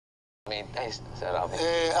Ay, Sir Rafi.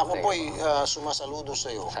 Ako po ay sumasaludo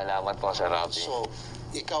sa iyo. Salamat po, Sir Rafi. So,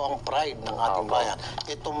 ikaw ang pride ng ating bayan.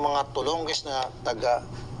 Itong mga tulongges na taga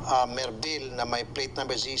Merville na may plate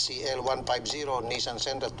number ZCL 150 Nissan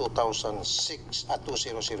Sentra 2006 at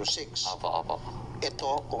 2006. Opo.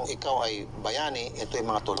 Ito, kung ikaw ay bayani, ito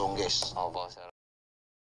yung mga tulongges. Opo, Sir.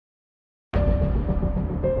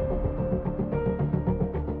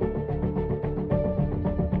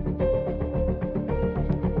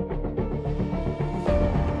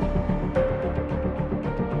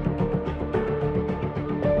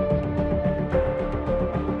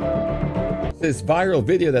 This viral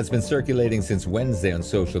video that's been circulating since Wednesday on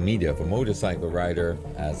social media of a motorcycle rider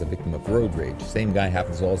as a victim of road rage. Same guy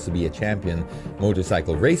happens to also be a champion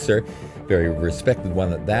motorcycle racer, very respected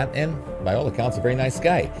one at that, and by all accounts a very nice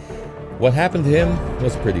guy. What happened to him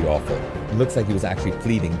was pretty awful. It looks like he was actually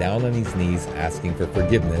pleading down on his knees, asking for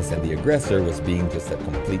forgiveness, and the aggressor was being just a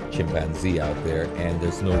complete chimpanzee out there, and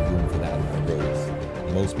there's no room for that on the roads.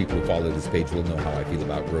 Most people who follow this page will know how I feel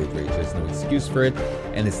about road rage. There's no excuse for it,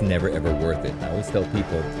 and it's never ever worth it. I always tell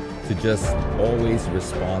people to just always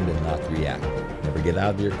respond and not react. Never get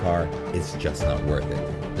out of your car. It's just not worth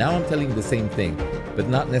it. Now I'm telling you the same thing, but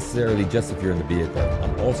not necessarily just if you're in the vehicle.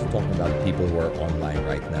 I'm also talking about people who are online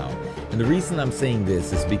right now. And the reason I'm saying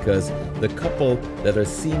this is because the couple that are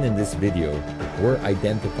seen in this video were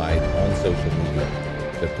identified on social media.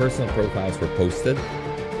 Their personal profiles were posted,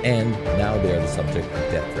 and now they are the subject of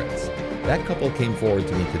death threats. That couple came forward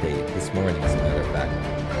to me today, this morning as a matter of fact,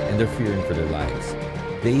 and they're fearing for their lives.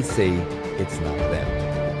 They say it's not them.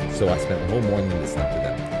 So I spent the whole morning listening to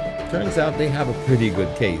them. Turns out they have a pretty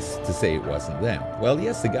good case to say it wasn't them. Well,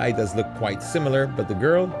 yes, the guy does look quite similar, but the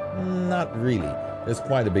girl, not really. There's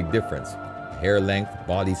quite a big difference. Hair length,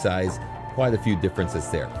 body size, quite a few differences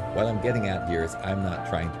there. What I'm getting at here is I'm not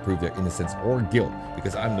trying to prove their innocence or guilt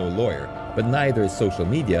because I'm no lawyer, but neither is social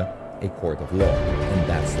media a court of law. And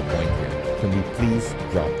that's the point here. Can we please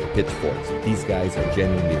drop the pitchforks? These guys are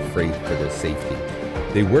genuinely afraid for their safety.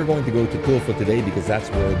 They were going to go to Tulfo today because that's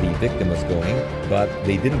where the victim was going, but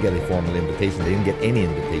they didn't get a formal invitation. They didn't get any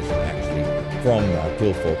invitation actually from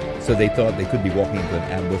Tulfo. So they thought they could be walking into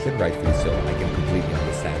an ambush, and rightfully so. I can completely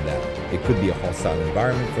understand that. It could be a hostile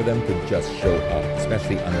environment for them to just show up,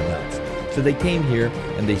 especially unannounced. So they came here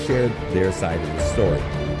and they shared their side of the story.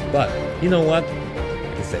 But you know what?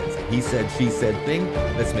 Like I said, it's a he said, she said thing.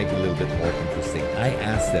 Let's make it a little bit more interesting. I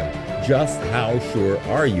asked them, just how sure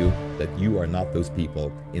are you that you are not those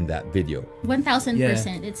people in that video?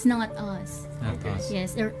 1000%. It's not us. Okay.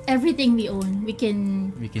 Yes, everything we own, we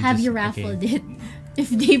can have just, you raffled it if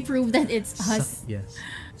they prove that it's us. Yes.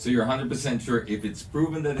 So you're 100% sure if it's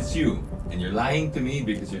proven that it's you, and you're lying to me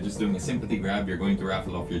because you're just doing a sympathy grab, you're going to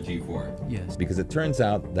raffle off your G4? Yes. Because it turns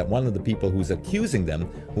out that one of the people who's accusing them,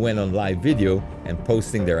 who went on live video and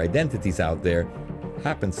posting their identities out there,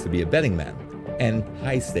 happens to be a betting man. And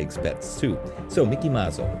high stakes bets too. So Mickey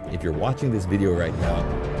Mazo, if you're watching this video right now,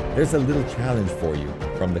 there's a little challenge for you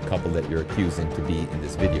from the couple that you're accusing to be in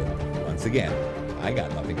this video. Once again, I got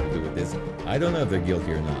nothing to do with this. I don't know if they're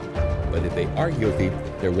guilty or not. But if they are guilty,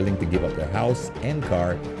 they're willing to give up their house and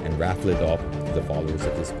car and raffle it off to the followers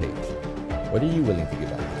of this page. What are you willing to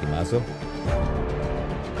give up, Mickey Mazo?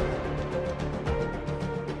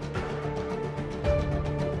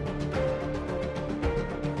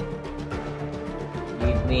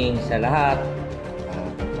 Good evening sa lahat.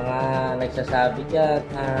 Mga nagsasabi dyan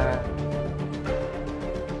na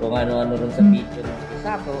kung ano-ano rin sa video ng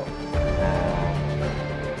Masato,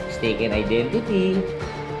 mistaken identity,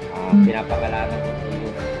 pinapakalanan ko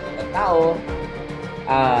yung tao,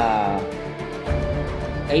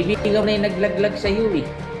 kaibigan mo na yung naglaglag sa iyo eh.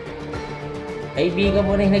 Kaibigan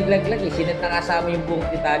mo na yung naglaglag eh. Sinat na kasama yung buong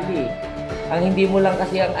detalye eh. Ang hindi mo lang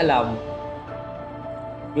kasi ang alam,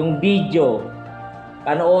 yung video,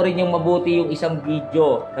 panoorin yung mabuti yung isang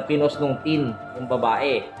video na pinost nung teen, yung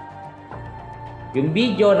babae. Yung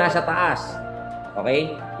video nasa taas.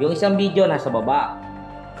 Okay? Yung isang video nasa baba.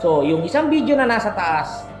 So, yung isang video na nasa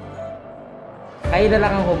taas, kayo na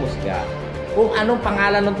lang ang humusga kung anong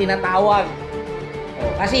pangalan ng tinatawag.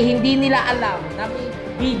 Kasi hindi nila alam na may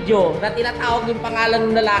video na tinatawag yung pangalan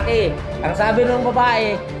ng lalaki. Ang sabi ng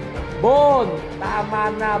babae, Bon,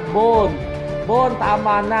 tama na, Bon. Bon,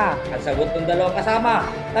 tama na. Ang sagot ng dalawang kasama,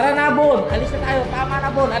 tara na, Bon, alis na tayo. Tama na,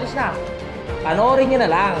 Bon, alis na. Panoorin nyo na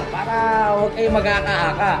lang para huwag kayo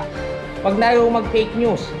mag-aaka-aka. Pag na yung mag-fake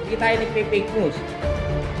news, hindi tayo nagpe-fake news.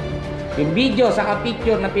 Yung video saka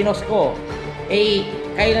picture na pinost ko,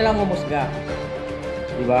 kayo na lang humusga.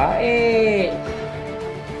 Diba?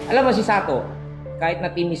 Alam mo si Sato, kahit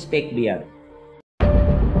na team is fake yan,